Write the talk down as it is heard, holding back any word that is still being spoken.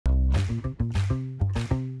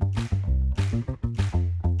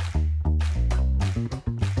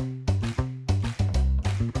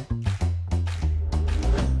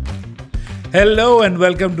Hello and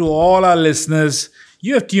welcome to all our listeners.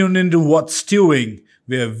 You have tuned into What's Stewing,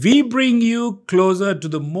 where we bring you closer to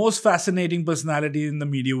the most fascinating personality in the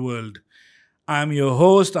media world. I'm your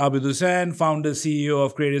host, Abdullah, founder CEO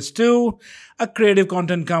of Creative Stew, a creative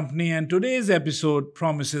content company, and today's episode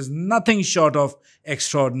promises nothing short of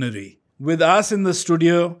extraordinary. With us in the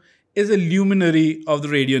studio is a luminary of the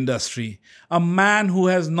radio industry, a man who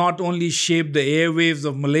has not only shaped the airwaves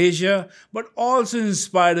of Malaysia, but also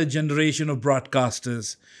inspired a generation of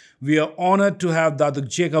broadcasters. We are honored to have Datuk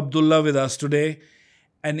Jake Abdullah with us today.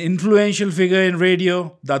 An influential figure in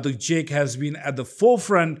radio, Datuk Jake has been at the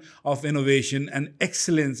forefront of innovation and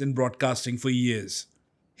excellence in broadcasting for years.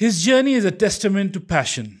 His journey is a testament to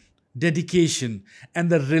passion, dedication, and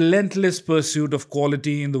the relentless pursuit of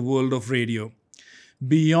quality in the world of radio.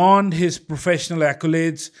 Beyond his professional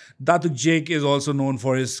accolades, Datuk Jake is also known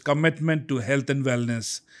for his commitment to health and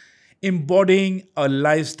wellness, embodying a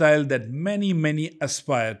lifestyle that many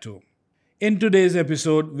aspire to. In today's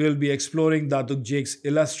episode, we'll be exploring Datuk Jake's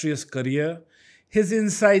illustrious career, his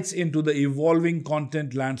insights into the evolving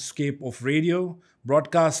content landscape of radio,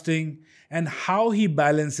 broadcasting, and how he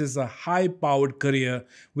balances a high-powered career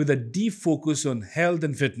with a deep focus on health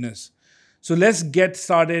and fitness. So let's get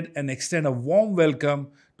started and extend a warm welcome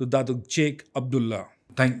to Datuk Jake Abdullah.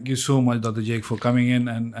 Thank you so much, Datuk Jake, for coming in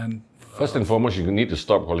and First and foremost, you need to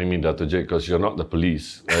stop calling me Datuk Jake because you're not the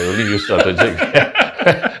police. I only use Datuk Jake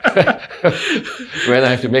when I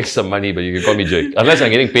have to make some money, but you can call me Jake. Unless I'm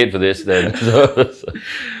getting paid for this, then.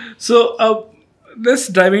 So let's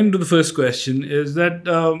dive into the first question. Is that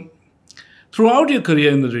throughout your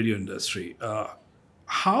career in the radio industry,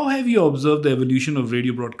 how have you observed the evolution of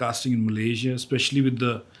radio broadcasting in Malaysia, especially with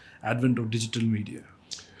the advent of digital media?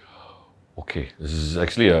 Okay, this is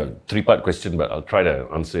actually a three-part question, but I'll try to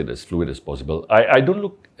answer it as fluid as possible. I don't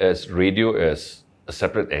look at radio as a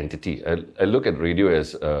separate entity. I look at radio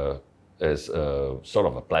as a sort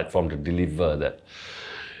of a platform to deliver that.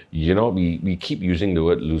 You know, we keep using the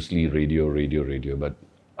word loosely, radio, but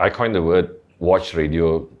I coined the word watch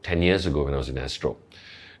radio 10 years ago when I was in Astro.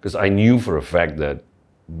 Because I knew for a fact that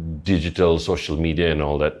digital, social media and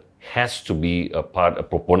all that has to be a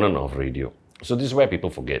proponent of radio. So this is where people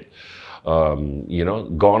forget.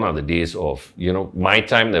 Gone are the days of, my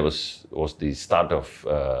time there was the start of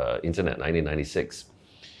internet, 1996.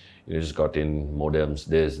 You just got in modems,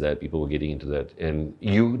 this, that, people were getting into that. And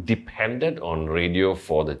you depended on radio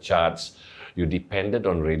for the charts. You depended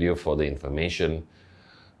on radio for the information.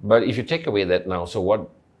 But if you take away that now, so what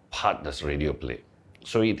part does radio play?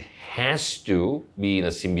 So it has to be in a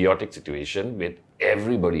symbiotic situation with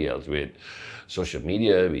everybody else, with social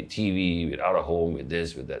media, with TV, with out of home, with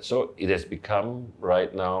this, with that. So it has become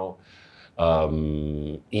right now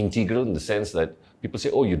integral in the sense that people say,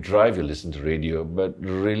 oh, you drive, you listen to radio, but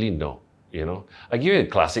really no, I'll give you a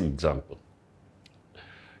classic example.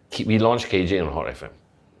 We launched KJ on Hot FM,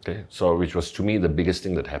 okay? So which was to me the biggest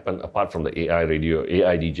thing that happened, apart from the AI radio,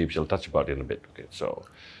 AI DJ, which I'll touch about in a bit, okay? So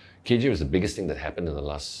KJ was the biggest thing that happened in the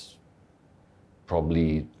last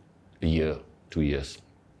probably a year, 2 years.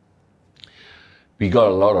 We got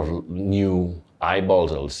a lot of new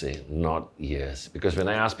eyeballs, I'll say, not ears. Because when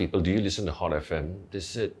I asked people, do you listen to Hot FM? They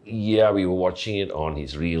said, yeah, we were watching it on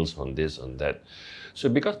his reels, on this, on that. So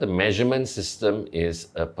because the measurement system is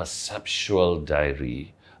a perceptual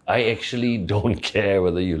diary, I actually don't care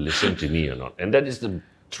whether you listen to me or not. And that is the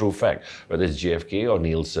true fact, whether it's JFK or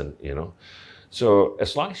Nielsen, So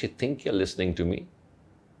as long as you think you're listening to me,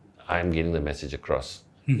 I'm getting the message across,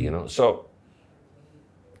 So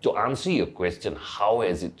to answer your question, how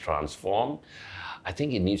has it transformed? I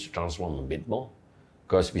think it needs to transform a bit more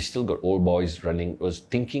because we still got old boys running, was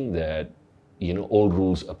thinking that, old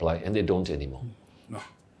rules apply and they don't anymore. No.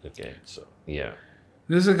 Okay, so yeah.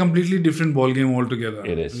 This is a completely different ballgame altogether.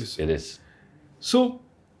 It is. So,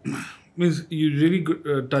 means you really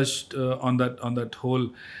touched on that whole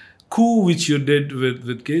coup which you did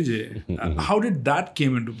with KJ. How did that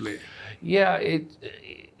came into play? Yeah,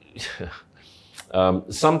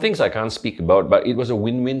 some things I can't speak about, but it was a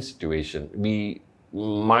win-win situation.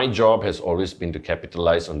 My job has always been to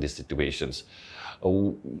capitalize on these situations.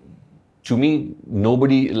 To me,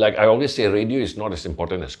 I always say radio is not as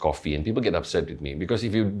important as coffee, and people get upset with me because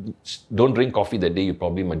if you don't drink coffee that day, you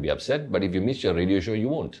probably might be upset, but if you miss your radio show, you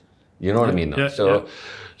won't. You know what I mean? Yeah,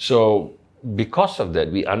 So because of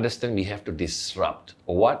that, we understand we have to disrupt.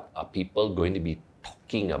 What are people going to be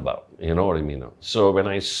talking about? You know what I mean? So when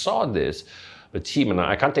I saw this, the team, and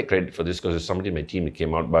I can't take credit for this because there's somebody in my team that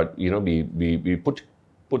came out, but we put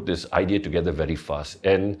put this idea together very fast.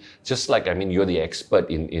 And just like, I mean, you're the expert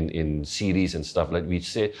in series and stuff, like we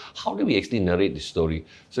say, how do we actually narrate the story?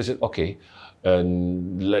 So I said, okay,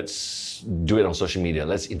 and let's do it on social media.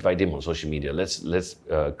 Let's invite him on social media. Let's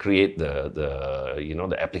create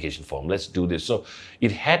the application form. Let's do this. So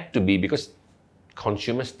it had to be, because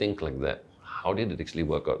consumers think like that. How did it actually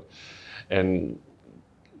work out? And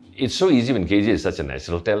it's so easy when KJ is such a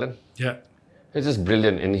natural talent. Yeah. It's just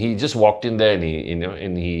brilliant. And he just walked in there and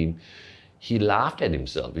he laughed at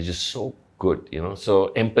himself, which is so good, So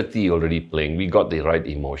empathy already playing. We got the right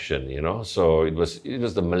emotion, So it was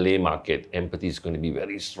the Malay market. Empathy is going to be a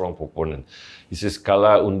very strong proponent. He says,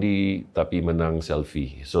 "Kalah undi tapi menang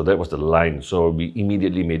selfie." So that was the line. So we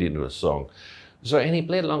immediately made it into a song. So, and he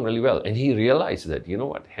played along really well. And he realized that, you know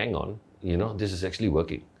what, hang on, this is actually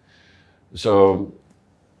working. So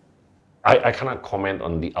I cannot comment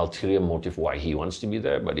on the ulterior motive why he wants to be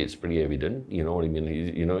there, but it's pretty evident. You know what I mean?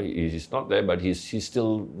 He's not there, but he's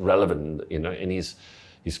still relevant. And his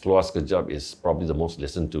Keluar Sekejap is probably the most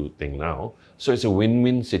listened to thing now. So it's a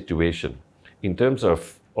win-win situation in terms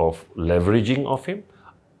of leveraging of him.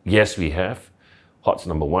 Yes, we have. Hot's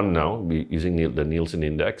number one now, using the Nielsen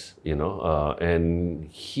index. And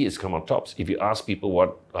he has come out tops. If you ask people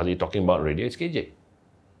what are they talking about radio, it's KJ.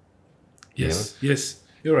 Yes, yes,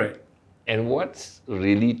 you're right. And what's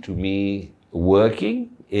really, to me,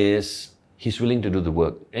 working is he's willing to do the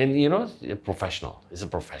work. And, a professional. He's a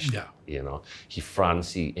professional. Yeah. He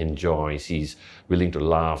fronts, he enjoys, he's willing to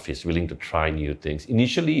laugh, he's willing to try new things.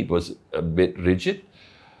 Initially, it was a bit rigid,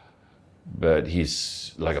 but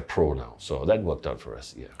he's like a pro now. So that worked out for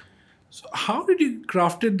us, yeah. So how did you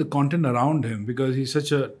crafted the content around him? Because he's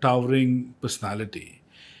such a towering personality.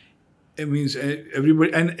 It means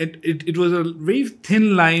everybody, and it was a very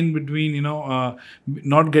thin line between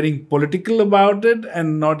not getting political about it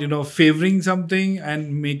and not favoring something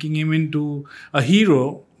and making him into a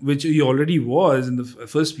hero, which he already was in the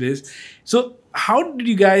first place. So how did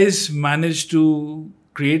you guys manage to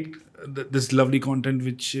create this lovely content?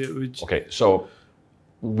 Which okay, so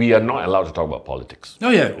we are not allowed to talk about politics. Oh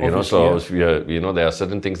yeah, so we are, there are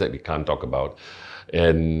certain things that we can't talk about,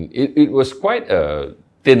 and it was quite a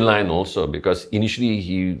thin line also, because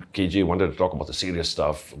initially KJ wanted to talk about the serious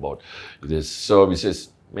stuff about this. So we says,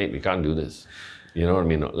 mate, we can't do this. You know what I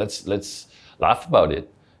mean? Let's laugh about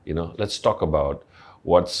it. Let's talk about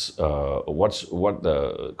what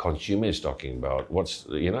the consumer is talking about.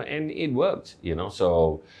 And it worked.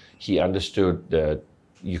 So he understood that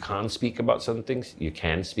you can't speak about certain things, you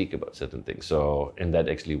can speak about certain things. So, and that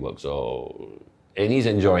actually worked. So, and he's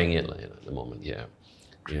enjoying it at the moment. Yeah.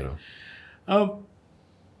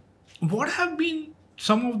 What have been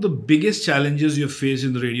some of the biggest challenges you've faced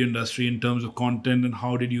in the radio industry in terms of content, and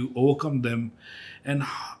how did you overcome them? And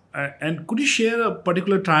could you share a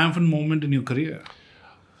particular triumphant moment in your career?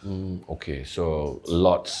 Okay, so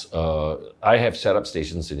lots. I have set up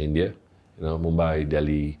stations in India, Mumbai,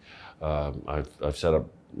 Delhi. I've set up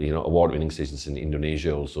award-winning stations in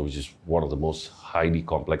Indonesia also, which is one of the most highly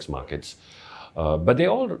complex markets. But they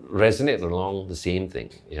all resonate along the same thing,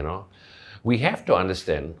 We have to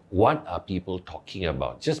understand what are people talking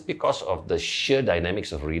about. Just because of the sheer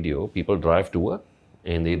dynamics of radio, people drive to work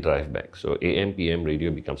and they drive back. So AM, PM radio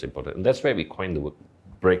becomes important. And that's where we coined the word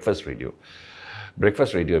breakfast radio.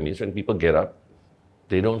 Breakfast radio means when people get up,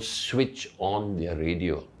 they don't switch on their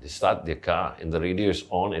radio. They start their car and the radio is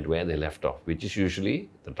on at where they left off, which is usually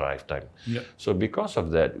the drive time. Yeah. So because of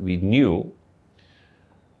that, we knew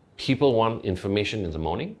people want information in the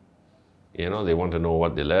morning. They want to know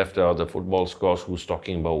what they left out, the football scores, who's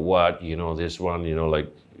talking about what, this one,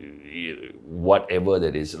 whatever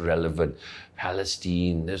that is relevant.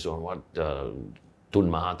 Palestine, this or what Tun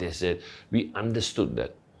Mahathir said. We understood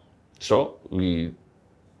that. So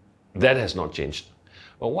that has not changed.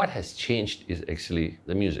 But what has changed is actually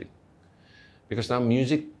the music. Because now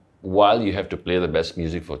music, while you have to play the best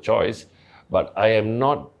music for choice, but I am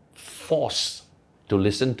not forced to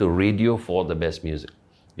listen to radio for the best music.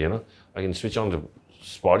 I can switch on to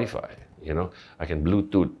Spotify, I can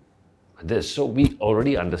Bluetooth this. So we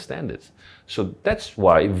already understand this. So that's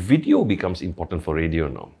why video becomes important for radio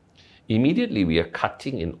now. Immediately we are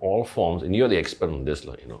cutting in all forms, and you're the expert on this,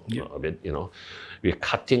 Yeah. a bit, we are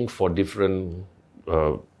cutting for different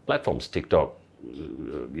platforms. TikTok,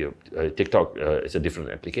 TikTok is a different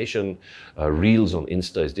application. Reels on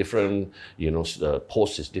Insta is different.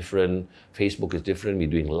 Post is different. Facebook is different. We're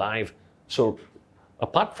doing live. So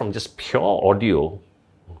apart from just pure audio,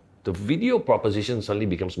 the video proposition suddenly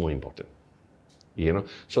becomes more important.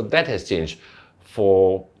 So that has changed.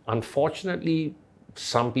 For unfortunately,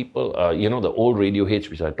 some people, the old radio hits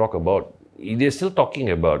which I talk about, they're still talking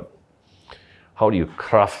about how do you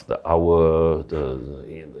craft the hour.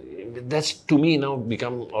 That's to me now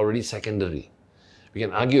become already secondary. We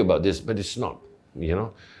can argue about this, but it's not.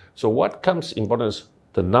 So what comes important is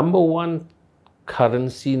the number one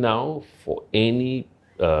currency now for any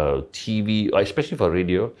TV, especially for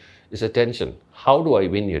radio, is attention. How do I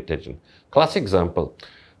win your attention? Classic example,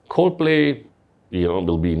 Coldplay,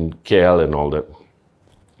 will be in KL and all that.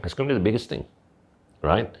 It's going to be the biggest thing,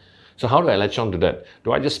 right? So how do I latch on to that?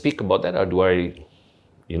 Do I just speak about that, or do I,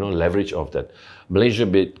 leverage off that? Malaysia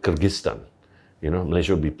beat Kyrgyzstan.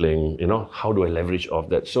 Malaysia will be playing, how do I leverage off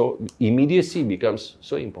that? So immediacy becomes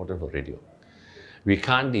so important for radio. We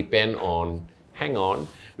can't depend on,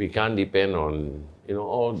 we can't depend on,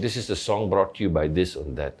 oh, this is the song brought to you by this or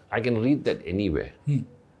that. I can read that anywhere.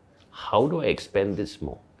 How do I expand this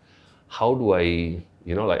more? How do I,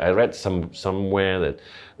 like I read somewhere that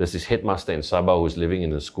there's this headmaster in Sabah who's living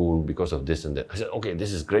in a school because of this and that. I said, okay,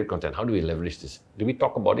 this is great content. How do we leverage this? Do we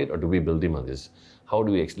talk about it, or do we build him on this? How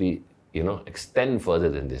do we actually, extend further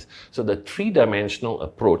than this? So the three-dimensional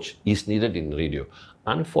approach is needed in radio.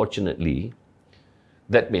 Unfortunately,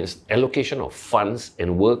 that means allocation of funds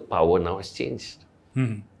and work power now has changed.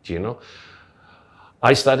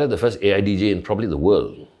 I started the first AI DJ in probably the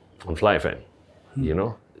world on Fly FM.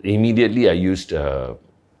 Immediately I used,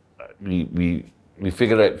 we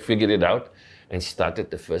figured it out and started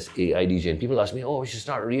the first AI DJ. And people ask me, oh, it's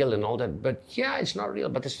not real and all that. But yeah, it's not real,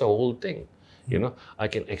 but it's the whole thing. I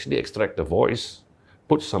can actually extract the voice,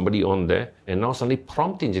 put somebody on there, and now suddenly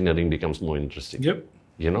prompt engineering becomes more interesting. Yep.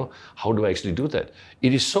 How do I actually do that?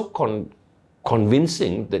 It is so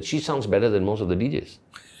convincing that she sounds better than most of the DJs.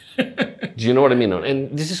 Do you know what I mean?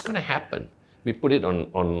 And this is going to happen. We put it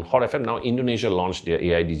on Hot FM. Now Indonesia launched their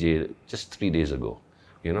AI DJ just 3 days ago.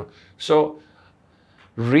 So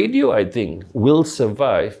radio, I think, will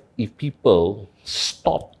survive if people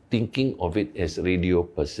stop thinking of it as radio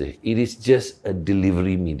per se. It is just a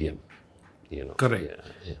delivery medium. Correct.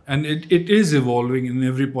 Yeah. And it is evolving in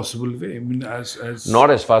every possible way. I mean, as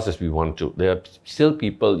not as fast as we want to. There are still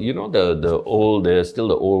people, there's still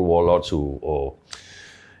the old warlords who,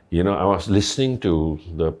 I was listening to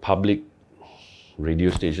the public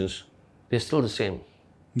radio stations. They're still the same.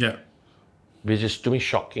 Yeah. Which is to me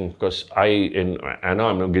shocking, because I know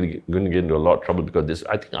I'm not going to get into a lot of trouble because this.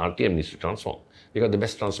 I think RTM needs to transform. They got the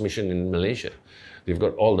best transmission in Malaysia. They've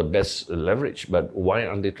got all the best leverage, but why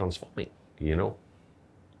aren't they transforming?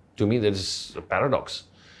 To me, that is a paradox.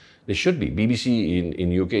 They should be. BBC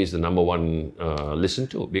in UK is the number one listened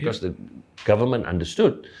to because the government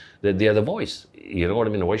understood that they are the voice. You know what I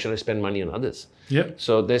mean? Why should I spend money on others? Yeah.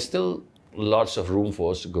 So there's still lots of room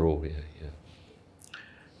for us to grow here.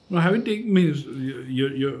 Now, having taken me,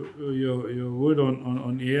 your word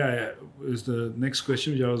on AI is the next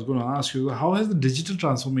question which I was going to ask you. How has the digital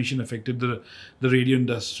transformation affected the radio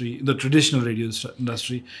industry, the traditional radio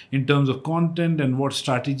industry, in terms of content, and what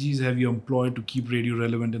strategies have you employed to keep radio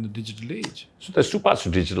relevant in the digital age? So there's two parts to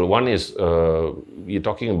digital. One is you're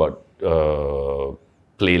talking about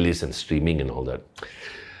playlists and streaming and all that.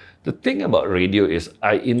 The thing about radio is,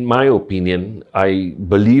 in my opinion, I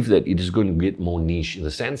believe that it is going to get more niche, in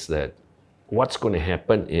the sense that what's going to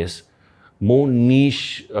happen is more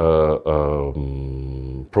niche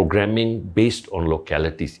programming based on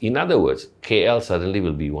localities. In other words, KL suddenly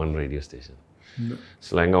will be one radio station. No.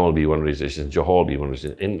 Selangor will be one radio station. Johor will be one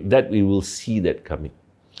radio station. And that we will see that coming.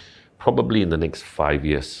 Probably in the next 5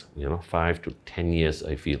 years, 5 to 10 years,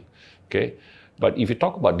 I feel. Okay? But if you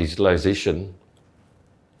talk about digitalization,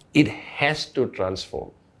 it has to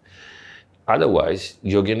transform. Otherwise,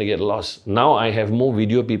 you're going to get lost. Now I have more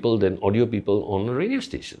video people than audio people on a radio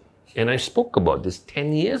station. And I spoke about this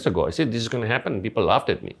 10 years ago. I said, this is going to happen. People laughed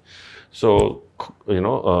at me. So,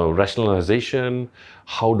 rationalization,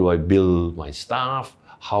 how do I build my staff?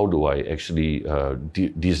 How do I actually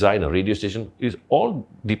design a radio station? It all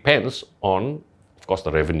depends on, of course,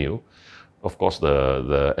 the revenue, of course,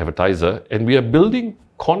 the advertiser. And we are building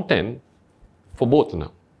content for both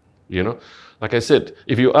now. Like I said,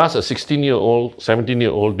 if you ask a 16-year-old,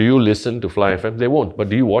 17-year-old, do you listen to Fly FM? They won't. But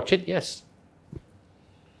do you watch it? Yes.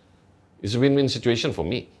 It's a win-win situation for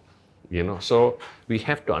me. So we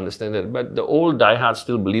have to understand that. But the old diehards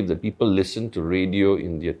still believe that people listen to radio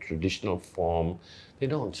in their traditional form. They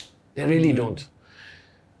don't. They really don't.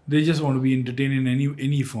 They just want to be entertained in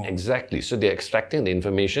any form. Exactly. So they're extracting the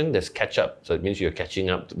information. There's catch-up. So it means you're catching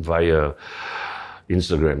up via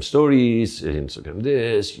Instagram stories, Instagram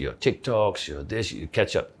this, your TikToks, your this, you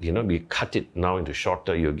catch up. We cut it now into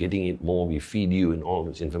shorter, you're getting it more, we feed you in all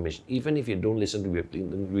this information. Even if you don't listen to, we're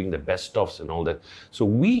doing the best stuffs and all that. So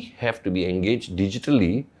we have to be engaged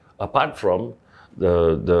digitally apart from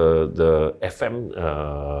the FM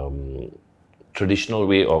traditional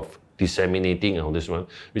way of disseminating all this one,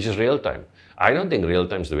 which is real time. I don't think real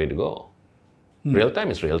time is the way to go. Real time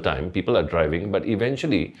is real time. People are driving, but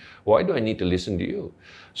eventually, why do I need to listen to you?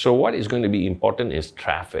 So what is going to be important is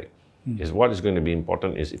traffic. What is going to be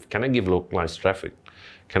important is, can I give localized traffic?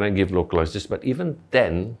 Can I give localized this? But even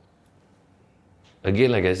then,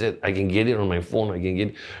 again, like I said, I can get it on my phone. I can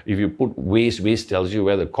get, if you put Waze tells you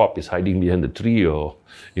where the cop is hiding behind the tree, or,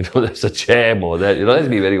 there's a jam or that. Let's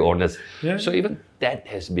be very honest. Yeah. So even that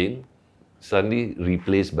has been suddenly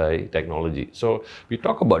replaced by technology. So we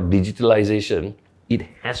talk about digitalization, it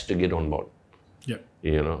has to get on board. Yeah.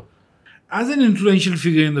 As an influential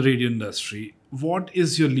figure in the radio industry, what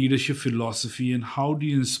is your leadership philosophy and how do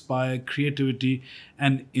you inspire creativity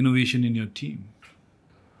and innovation in your team?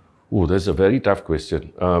 Oh, that's a very tough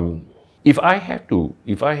question. If I had to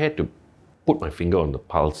put my finger on the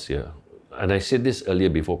pulse here, and I said this earlier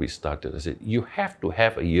before we started, I said, you have to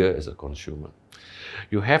have a ear as a consumer.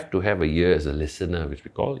 You have to have a ear as a listener, which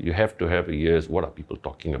we call. You have to have a ear as what are people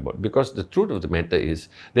talking about. Because the truth of the matter is,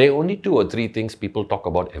 there are only 2 or 3 things people talk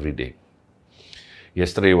about every day.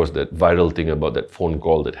 Yesterday was that viral thing about that phone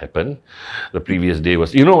call that happened. The previous day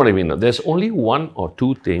was, you know what I mean? There's only 1 or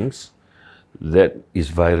 2 things that is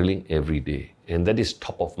viraling every day. And that is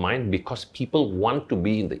top of mind because people want to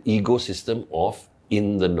be in the ecosystem of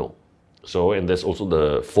in the know. So, and there's also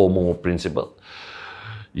the FOMO principle.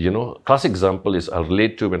 Classic example is I'll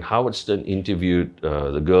relate to when Howard Stern interviewed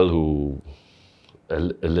the girl who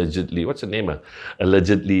allegedly, what's her name?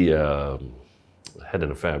 Allegedly had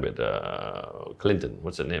an affair with Clinton.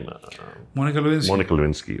 What's her name? Monica Lewinsky. Monica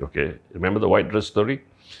Lewinsky, okay. Remember the white dress story?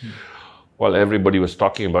 While everybody was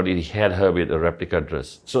talking about it, he had her with a replica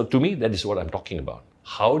dress. So to me, that is what I'm talking about.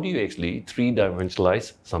 How do you actually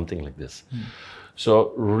 3-dimensionalize something like this?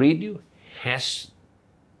 So radio has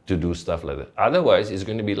to do stuff like that. Otherwise, it's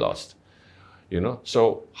going to be lost.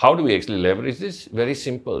 So how do we actually leverage this? Very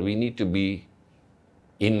simple. We need to be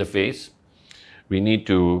in the face. We need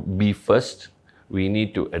to be first. We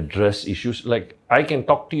need to address issues. Like, I can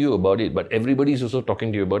talk to you about it, but everybody's also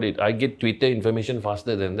talking to you about it. I get Twitter information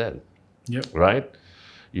faster than that. Yep. Right?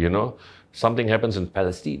 Something happens in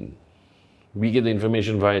Palestine. We get the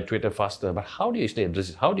information via Twitter faster, but how do you actually address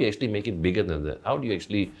it? How do you actually make it bigger than that? How do you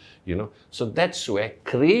actually, So that's where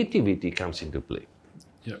creativity comes into play.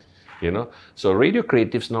 Yeah. So radio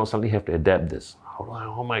creatives now suddenly have to adapt this.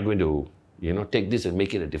 How am I going to, take this and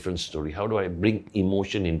make it a different story? How do I bring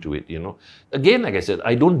emotion into it, Again, like I said,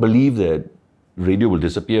 I don't believe that radio will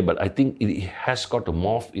disappear, but I think it has got to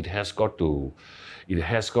morph. It has got to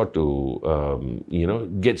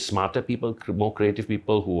get smarter people, more creative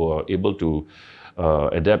people who are able to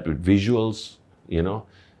adapt with visuals,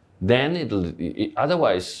 Then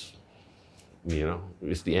otherwise,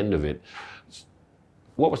 it's the end of it.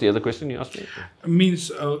 What was the other question you asked me?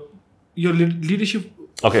 Means your leadership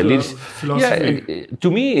philosophy. Yeah,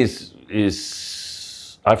 to me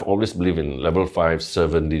is I've always believed in level 5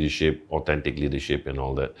 servant leadership, authentic leadership, and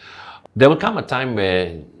all that. There will come a time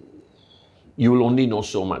where you will only know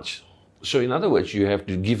so much. So in other words, you have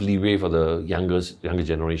to give leeway for the younger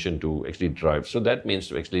generation to actually drive. So that means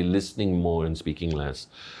to actually listening more and speaking less.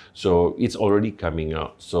 So it's already coming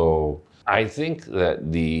out. So I think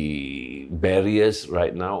that the barriers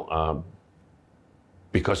right now are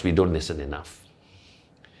because we don't listen enough.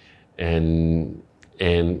 And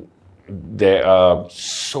there are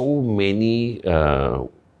so many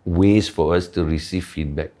ways for us to receive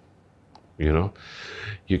feedback,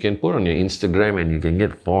 You can put on your Instagram and you can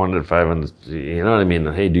get 400, 500, you know what I mean?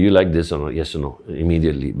 Hey, do you like this or not? Yes or no?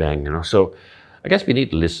 Immediately, bang, So I guess we need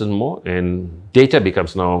to listen more, and data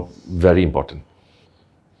becomes now very important.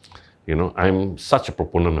 I'm such a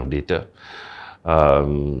proponent of data.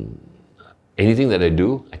 Anything that I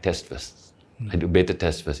do, I test first. I do beta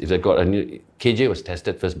test first. If I got a new, KJ was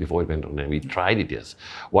tested first before it went on, and we tried it, yes.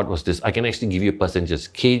 What was this? I can actually give you percentages.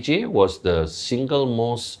 KJ was the single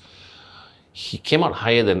most, he came out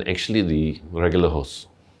higher than actually the regular host.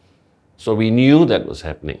 So we knew that was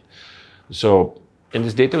happening. So, and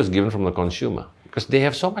this data was given from the consumer because they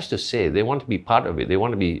have so much to say. They want to be part of it. They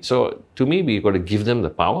want to be, so to me, we've got to give them the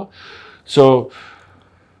power. So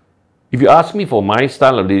if you ask me for my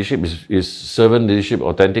style of leadership is servant leadership,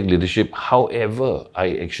 authentic leadership. However,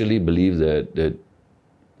 I actually believe that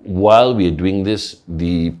while we are doing this,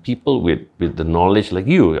 the people with the knowledge like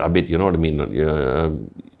you, Abid, you know what I mean?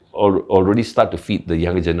 Already start to feed the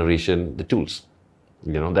younger generation the tools.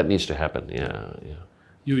 That needs to happen. Yeah.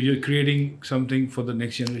 You're creating something for the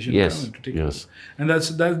next generation Yes, to take yes. over.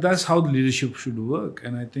 And that's how leadership should work.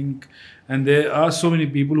 And I think, and there are so many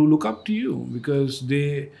people who look up to you because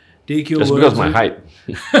they take your Just words. because my height.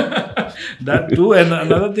 That too. And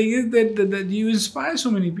another thing is that you inspire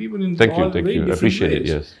so many people in Thank all you, thank very you. I different appreciate it, ways.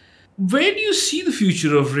 yes. Where do you see the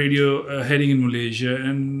future of radio heading in Malaysia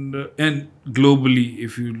and globally,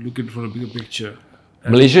 if you look at it from a bigger picture?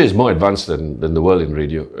 Malaysia is more advanced than the world in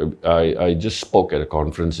radio. I just spoke at a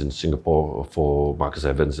conference in Singapore for Marcus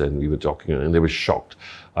Evans, and we were talking, and they were shocked.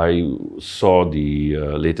 I saw the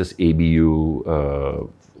latest ABU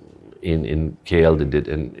in KL they did,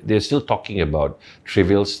 and they're still talking about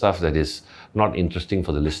trivial stuff that is not interesting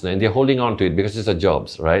for the listener, and they're holding on to it because it's their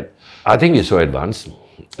jobs, right? I think it's so advanced.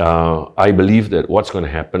 I believe that what's going to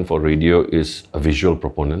happen for radio is a visual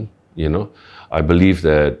proponent, you know. I believe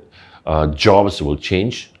that jobs will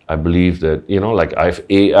change. I believe that, you know, like I've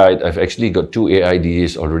actually got 2 AI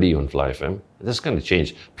DAs already on Fly FM. That's going to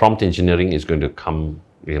change. Prompt engineering is going to come,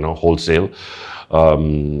 you know, wholesale.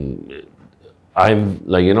 I'm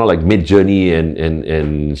like, you know, like Mid-Journey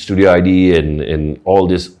and Studio ID and all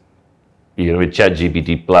this, you know, with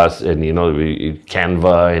ChatGPT Plus and, you know,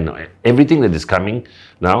 Canva and everything that is coming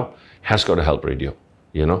now has got to help radio,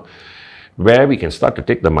 you know, where we can start to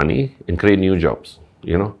take the money and create new jobs,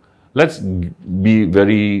 you know. Let's be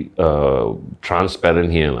very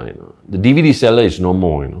transparent here. Like, you know. The DVD seller is no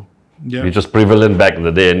more, you know. Yeah. Which was prevalent back in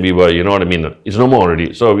the day, and we were, you know what I mean? It's no more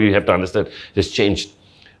already. So we have to understand it's changed.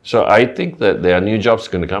 So I think that there are new jobs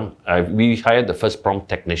going to come. We hired the first prompt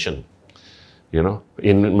technician, you know,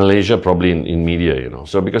 in Malaysia, probably in media, you know.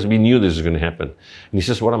 So because we knew this was going to happen. And he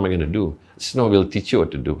says, what am I going to do? I said, no, we'll teach you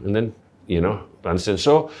what to do. And then, you know, understand.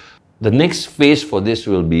 So the next phase for this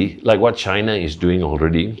will be like what China is doing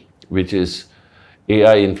already, which is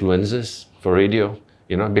AI influencers for radio,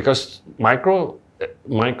 you know, because micro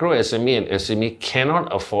SME and SME cannot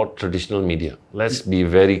afford traditional media. Let's be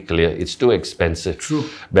very clear. It's too expensive. True.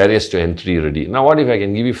 Barriers to entry already. Now, what if I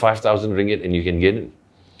can give you 5,000 ringgit and you can get it?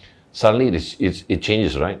 Suddenly it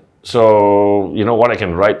changes, right? So, you know what, I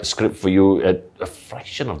can write a script for you at a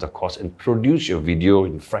fraction of the cost and produce your video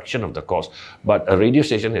in a fraction of the cost. But a radio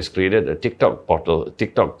station has created a TikTok portal, a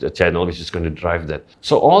TikTok channel, which is going to drive that.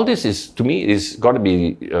 So all this is, to me, is got to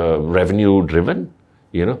be revenue driven,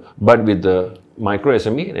 you know, but with the micro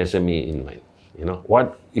SME and SME in mind. You know,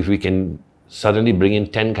 what if we can suddenly bring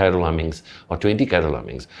in 10 Khairul Amings or 20 Khairul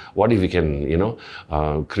Amings? What if we can, you know,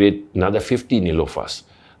 create another 50 Nilofas?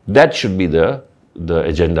 That should be the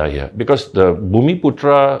agenda here, because the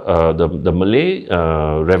Bumiputra, the Malay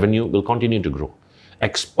revenue will continue to grow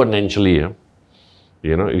exponentially. Yeah?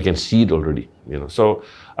 You know, you can see it already. You know, so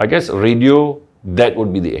I guess radio, that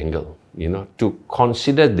would be the angle. You know, to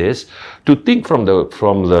consider this, to think from the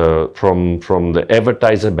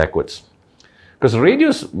advertiser backwards, because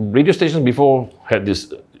radio stations before had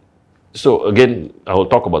this. So again, I will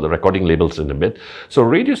talk about the recording labels in a bit. So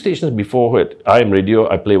radio stations before had, I am radio,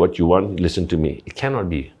 I play what you want, listen to me. It cannot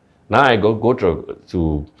be. Now I go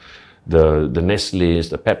to the Nestle's,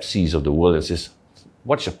 the Pepsi's of the world and says,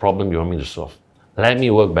 what's your problem you want me to solve? Let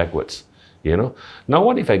me work backwards. You know. Now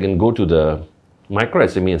what if I can go to the micro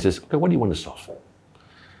SME and says, okay, what do you want to solve?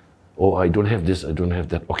 Oh, I don't have this, I don't have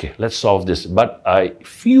that. Okay, let's solve this. But I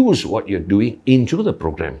fuse what you're doing into the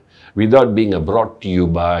program without being brought to you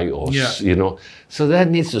by or, you know. So that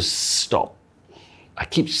needs to stop. I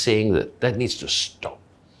keep saying that needs to stop.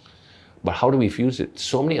 But how do we fuse it?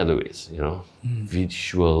 So many other ways, you know.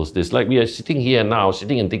 Visuals, this, like we are sitting here now,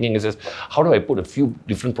 sitting and thinking, it says, how do I put a few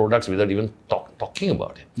different products without even talking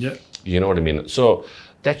about it? Yeah. You know what I mean? So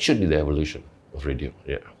that should be the evolution of radio,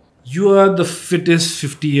 yeah. You are the fittest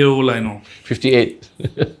 50-year-old I know. 58.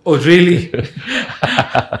 Oh, really?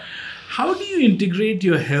 How do you integrate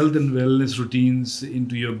your health and wellness routines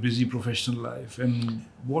into your busy professional life? And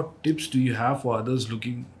what tips do you have for others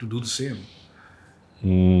looking to do the same?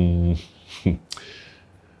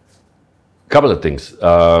 Couple of things.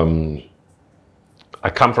 I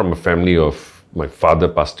come from a family of, my father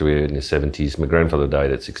passed away in his 70s. My grandfather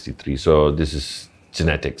died at 63. So this is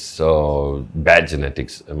genetics, so bad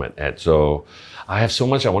genetics, I might add. So I have so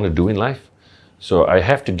much I want to do in life. So I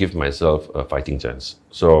have to give myself a fighting chance.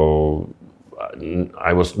 So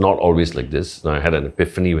I was not always like this. I had an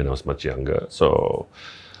epiphany when I was much younger. So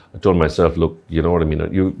I told myself, look, you know what I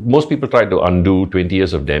mean? Most people try to undo 20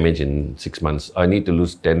 years of damage in 6 months. I need to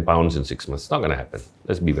lose 10 pounds in 6 months. It's not going to happen.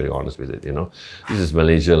 Let's be very honest with it, you know. This is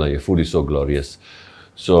Malaysia, like your food is so glorious.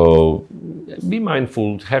 So be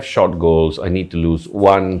mindful, have short goals. I need to lose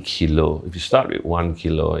 1 kilo. If you start with 1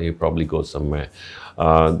 kilo, you probably go somewhere.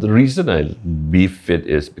 The reason I be fit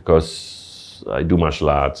is because because I do martial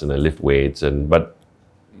arts and I lift weights, but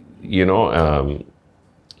I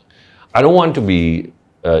don't want to be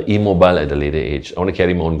immobile at a later age. I want to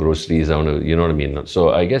carry my own groceries. I want to, you know what I mean?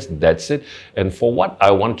 So I guess that's it. And for what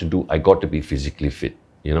I want to do, I got to be physically fit.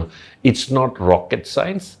 It's not rocket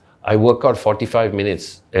science. I work out 45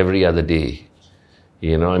 minutes every other day.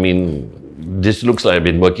 I mean, this looks like I've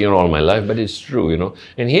been working all my life, but it's true,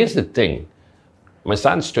 And here's the thing. My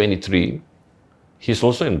son's 23. He's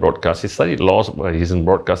also in broadcast. He studied law, but he's in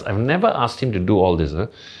broadcast. I've never asked him to do all this,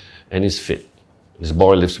 and he's fit. This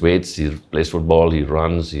boy lifts weights, he plays football, he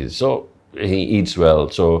runs, he eats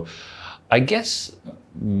well. So I guess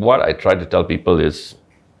what I try to tell people is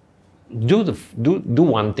do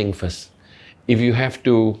one thing first. If you have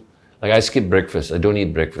to, like I skip breakfast, I don't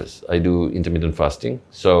eat breakfast. I do intermittent fasting.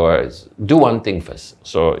 So do one thing first.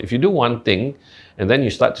 So if you do one thing and then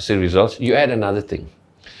you start to see results, you add another thing.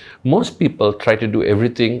 Most people try to do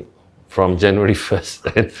everything from January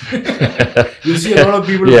 1st. You see a lot of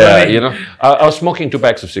people running. I was smoking 2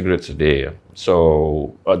 packs of cigarettes a day.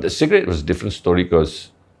 So the cigarette was a different story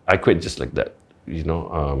because I quit just like that.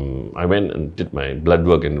 I went and did my blood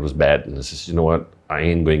work and it was bad. And I said, you know what, I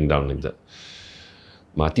ain't going down like that.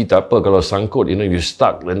 Mati tak apa, kalau sangkut, if you're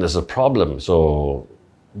stuck, then there's a problem. So,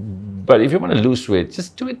 but if you want to lose weight,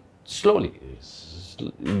 just do it slowly.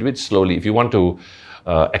 Do it slowly. If you want to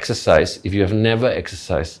exercise, if you have never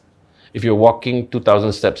exercised, if you're walking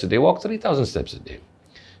 2,000 steps a day, walk 3,000 steps a day.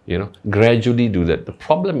 Gradually do that. The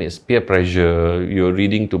problem is peer pressure. You're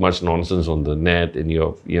reading too much nonsense on the net, and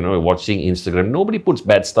you're watching Instagram. Nobody puts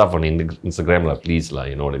bad stuff on Instagram, please,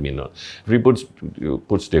 you know what I mean? Everybody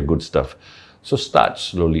puts their good stuff. So start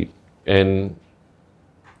slowly, and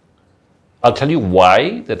I'll tell you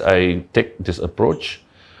why that I take this approach.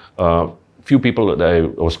 Few people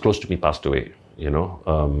that was close to me passed away.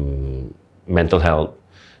 Mental health.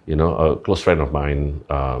 A close friend of mine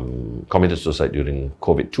committed suicide during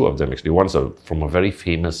COVID. 2 of them actually. One's from a very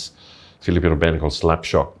famous Filipino band called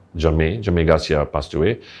Slapshot. Jame Garcia passed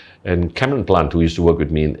away. And Cameron Plant, who used to work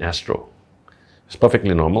with me in Astro, it's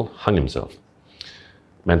perfectly normal, hung himself.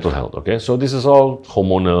 Mental health, okay? So this is all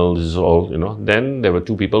hormonal, this is all, Then there were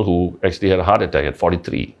 2 people who actually had a heart attack at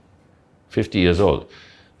 43, 50 years old.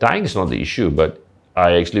 Dying is not the issue, but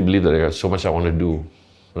I actually believe that I got so much I want to do,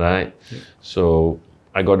 right? Yeah. So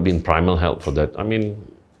I got to be in primal health for that. I mean,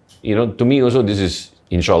 to me also this is,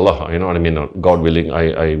 inshallah, you know what I mean? God willing,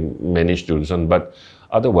 I managed to listen, but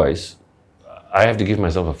otherwise, I have to give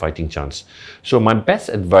myself a fighting chance. So my best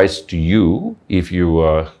advice to you, if you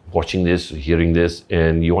are watching this, hearing this,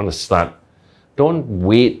 and you want to start, don't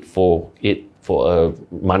wait for it for a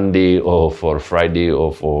Monday or for a Friday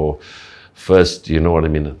or for first, you know what I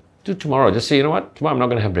mean? Do tomorrow. Just say, you know what? Tomorrow I'm not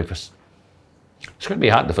going to have breakfast. It's going to be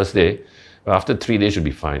hard the first day. But after 3 days, should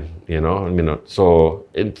be fine. So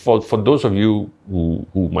for those of you who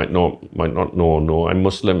might not know, I'm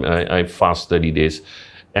Muslim. I fast 30 days.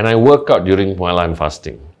 And I work out while I'm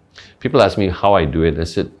fasting. People ask me how I do it. I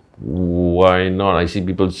said, why not? I see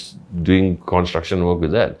people doing construction work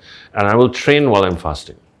with that. And I will train while I'm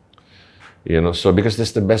fasting. So because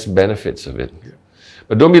that's the best benefits of it. Yeah.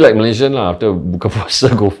 But don't be like Malaysian after buka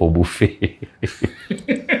puasa, go for buffet.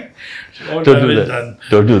 Don't do that.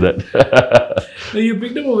 Don't do that. Now, you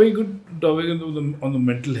picked up a very good topic on the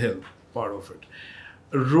mental health part of it.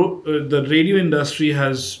 The radio industry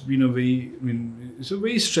has been it's a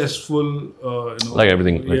very stressful, like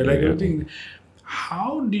everything. Everything.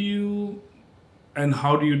 How do you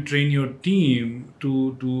train your team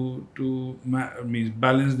to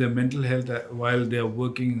balance their mental health while they are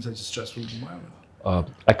working in such a stressful environment?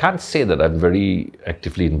 I can't say that I'm very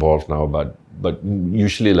actively involved now, but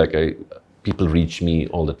usually people reach me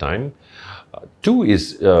all the time. 2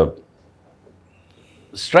 is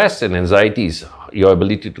stress and anxiety is your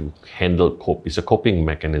ability to cope. It's a coping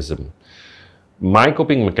mechanism. My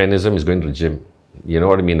coping mechanism is going to the gym. You know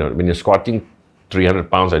what I mean? When you're squatting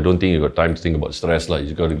 300 pounds, I don't think you've got time to think about stress.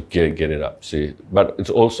 You got to get it up. See, but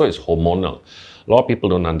it's hormonal. A lot of people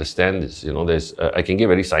don't understand this. I can get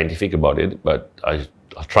very scientific about it, but I'll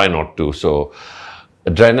try not to. So,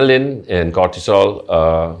 adrenaline and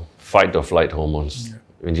cortisol, fight or flight hormones. Yeah.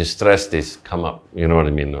 When you're stressed, they come up. You know what I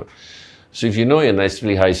mean? So if you're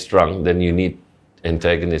nicely high strung, then you need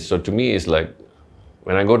antagonists. So to me, it's like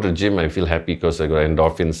when I go to the gym, I feel happy because I got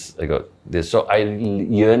endorphins. I got this. So I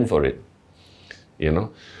yearn for it.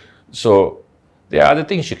 So there are other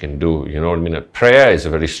things you can do. You know what I mean? Prayer is a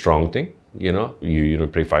very strong thing. You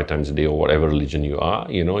pray 5 times a day or whatever religion you are.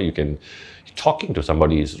 You can, talking to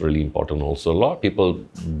somebody is really important also. A lot of people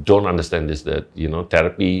don't understand this, that,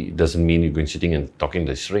 therapy doesn't mean you're going sitting and talking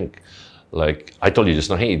to a shrink. Like I told you just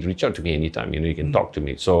now, hey, reach out to me anytime, you can talk to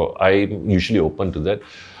me. So I'm usually open to that.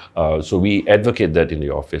 So we advocate that in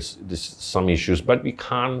the office. There's some issues, but we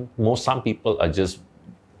can't, some people are just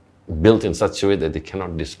built in such a way that they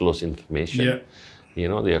cannot disclose information.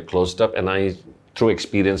 Yeah. They are closed up. And through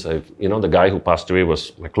experience, the guy who passed away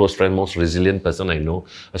was my close friend, most resilient person I know.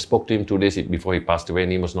 I spoke to him 2 days before he passed away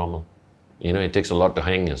and he was normal. It takes a lot to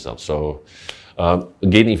hang yourself. So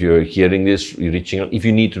again, if you're hearing this, you're reaching out. If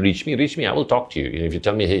you need to reach me, I will talk to you. If you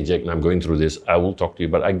tell me, hey, Jake, I'm going through this, I will talk to you.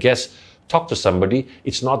 But I guess talk to somebody.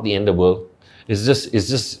 It's not the end of the world. It's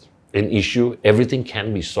just an issue. Everything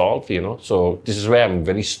can be solved, So this is where I'm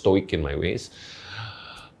very stoic in my ways.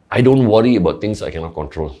 I don't worry about things I cannot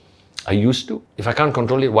control. I used to. If I can't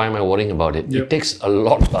control it, why am I worrying about it? Yep. It takes a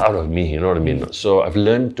lot out of me, you know what I mean? So I've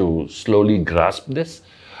learned to slowly grasp this.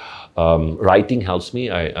 Writing helps me.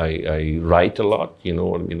 I write a lot, you know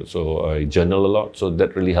what I mean? So I journal a lot. So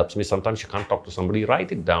that really helps me. Sometimes you can't talk to somebody,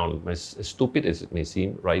 write it down. As stupid as it may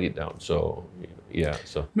seem, write it down. So yeah.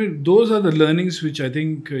 So I mean, those are the learnings which I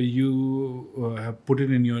think you have put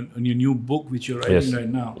in your new book, which you're writing right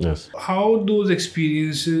now. Yes. How those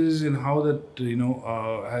experiences and how that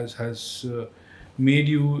has made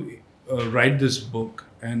you write this book,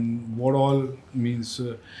 and what all means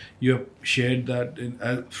you have shared that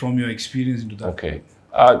from your experience into that. Okay.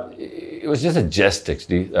 It was just a jest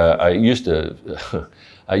actually. I used the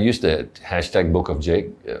hashtag Book of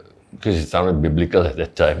Jake because it sounded biblical at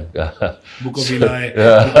that time. Book of Eli,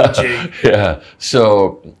 Book of Jake. Yeah.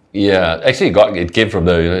 So yeah, actually it came from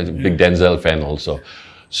the big Denzel fan also.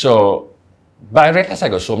 So, but I realized I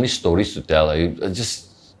got so many stories to tell. I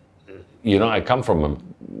just, I come from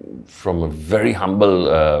a very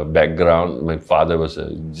humble background. My father was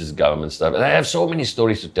just government stuff. And I have so many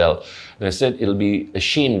stories to tell. And I said, it'll be a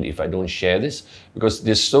shame if I don't share this, because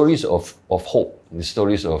there's stories of hope, there's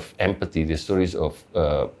stories of empathy, there's stories of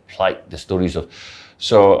plight, there's stories of...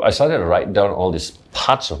 So I started to write down all these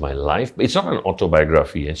parts of my life. But it's not an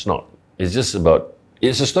autobiography, it's not. It's just about...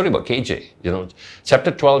 It's a story about KJ, Chapter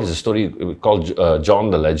 12 is a story called John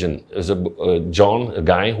the Legend. It's John, a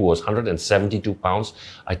guy who was 172 pounds.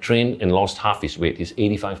 I trained and lost half his weight. He's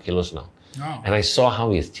 85 kilos now. Oh. And I saw how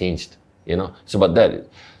he has changed, It's about that.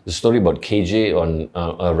 The story about KJ on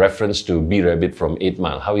a reference to B-Rabbit from 8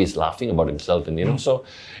 Mile, how he's laughing about himself. And, so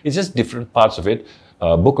it's just different parts of it.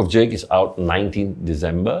 Book of Jake is out 19th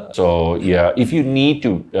December. So, yeah, if you need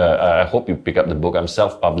to, I hope you pick up the book. I'm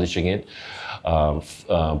self-publishing it.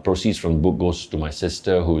 Proceeds from the book goes to my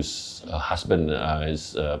sister, whose husband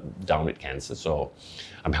is down with cancer. So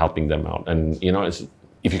I'm helping them out. And,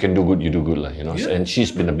 if you can do good, you do good. Yeah. And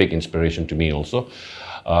she's been a big inspiration to me also.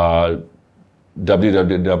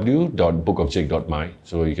 www.bookofjake.my,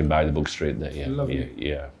 so you can buy the book straight there. Yeah. Lovely.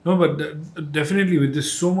 Yeah. No, but definitely with this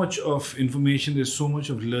so much of information, there's so much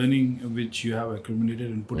of learning which you have accumulated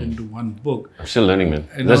and put into one book. I'm still learning, man.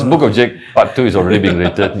 This Book of Jake Part 2 is already being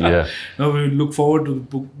written. Yeah. No, we look forward to the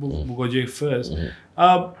book of Jake first.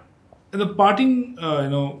 And the parting,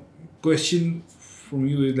 question from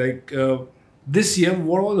you is like, this year,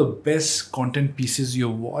 what are the best content pieces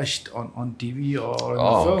you've watched on TV or on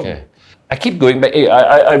the film? Okay. I keep going back. Hey,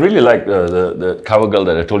 I really like the cover girl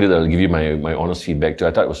that I told you that I'll give you my honest feedback to.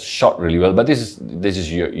 I thought it was shot really well. But this is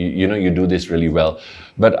you do this really well.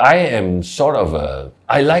 But I am sort of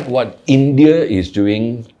I like what India is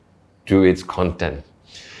doing to its content.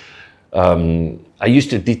 I used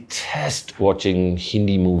to detest watching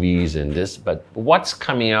Hindi movies and this, but what's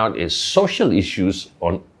coming out is social issues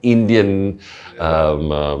on Indian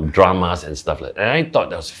dramas and stuff like that. And I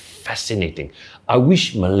thought that was fascinating. I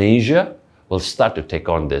wish Malaysia will start to take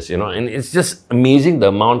on this, and it's just amazing the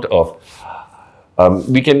amount of...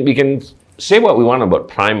 we can say what we want about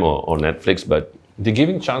Prime or Netflix, but they're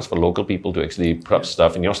giving chance for local people to actually put up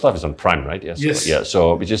stuff, and your stuff is on Prime, right? Yes. Yes. Yeah,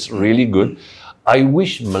 so it's just really good. I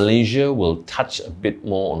wish Malaysia will touch a bit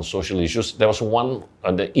more on social issues. There was one,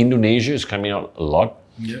 the Indonesia is coming out a lot.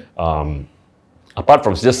 Yeah. Apart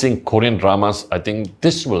from just seeing Korean dramas, I think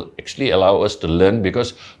this will actually allow us to learn,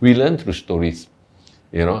 because we learn through stories,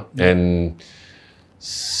 and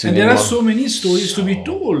there are so many stories to be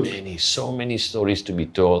told. So many stories to be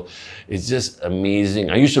told. It's just amazing.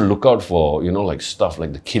 I used to look out for, like stuff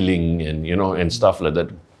like The Killing and, and stuff like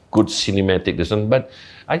that, good cinematic, but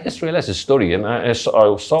I just realized the story, and I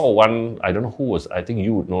saw one, I don't know who was, I think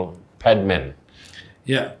you would know, Padman.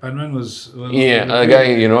 Yeah, Padman was... a guy,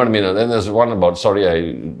 you know what I mean? And then there's one about, sorry,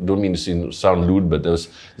 I don't mean to sound lewd, but there was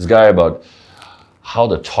this guy about how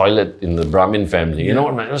the toilet in the Brahmin family, you know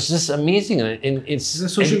what I mean? It was just amazing. And it's a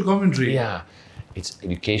social commentary. Yeah, it's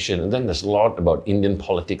education. And then there's a lot about Indian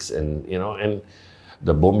politics and, and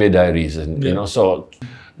the Bombay Diaries, and you know, so.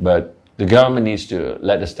 But the government needs to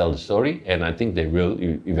let us tell the story, and I think they will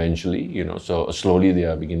eventually. You know, so slowly they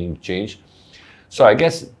are beginning to change. So I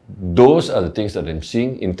guess those are the things that I'm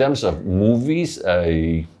seeing in terms of movies.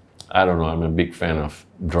 I don't know. I'm a big fan of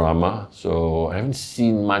drama, so I haven't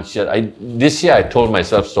seen much yet. This year I told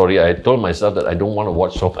myself that I don't want to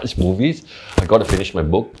watch so much movies. I got to finish my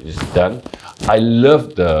book. It's done. I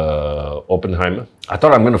loved the Oppenheimer. I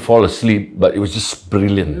thought I'm going to fall asleep, but it was just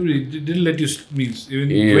brilliant. It didn't let you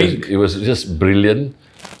even wink. It was just brilliant.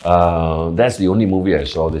 That's the only movie I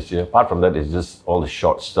saw this year. Apart from that, it's just all the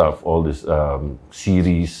short stuff, all this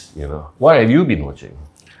series. You know, what have you been watching?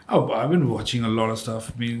 Oh, I've been watching a lot of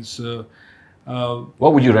stuff.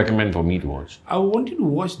 What would you recommend for me to watch? I want you to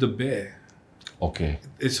watch The Bear. Okay.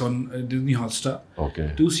 It's on Disney Hotstar.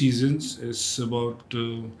 Okay. 2 seasons. It's about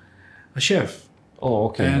a chef. Oh,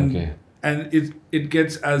 okay. And it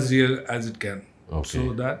gets as real as it can. Okay.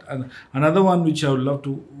 So that, and another one which I would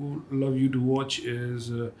love you to watch is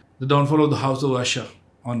The Downfall of the House of Usher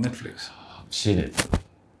on Netflix. I've seen it.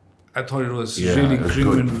 I thought it was really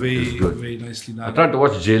grim and very nicely done. I tried to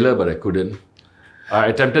watch Jailer, but I couldn't. I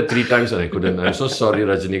attempted 3 times and I couldn't. I'm so sorry,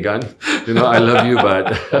 Rajinikanth. You know, I love you,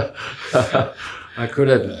 but I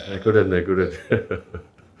couldn't.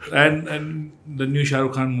 And the new Shah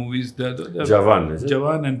Rukh Khan movies, the Jawan, is it?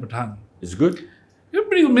 Jawan and Pathan. It's good? Yeah,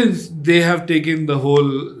 pretty good. Means they have taken the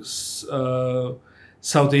whole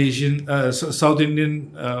South Indian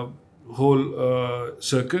whole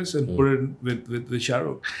circus and put it with Shah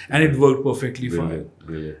Rukh, and it worked perfectly fine.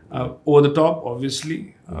 Brilliant. Over the top,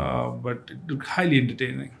 obviously, but it looked highly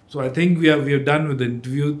entertaining. So I think we are done with the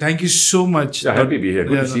interview. Thank you so much. Yeah, happy to be here.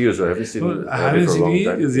 Good to see you. So I haven't seen you I haven't for a long seen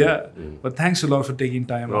time. you. But thanks a lot for taking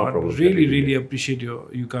time out. problem. Really appreciate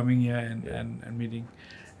you coming here and meeting.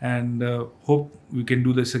 And hope we can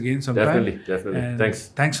do this again sometime. Definitely. And Thanks.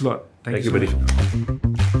 Thanks a lot. Thank you, buddy. Much.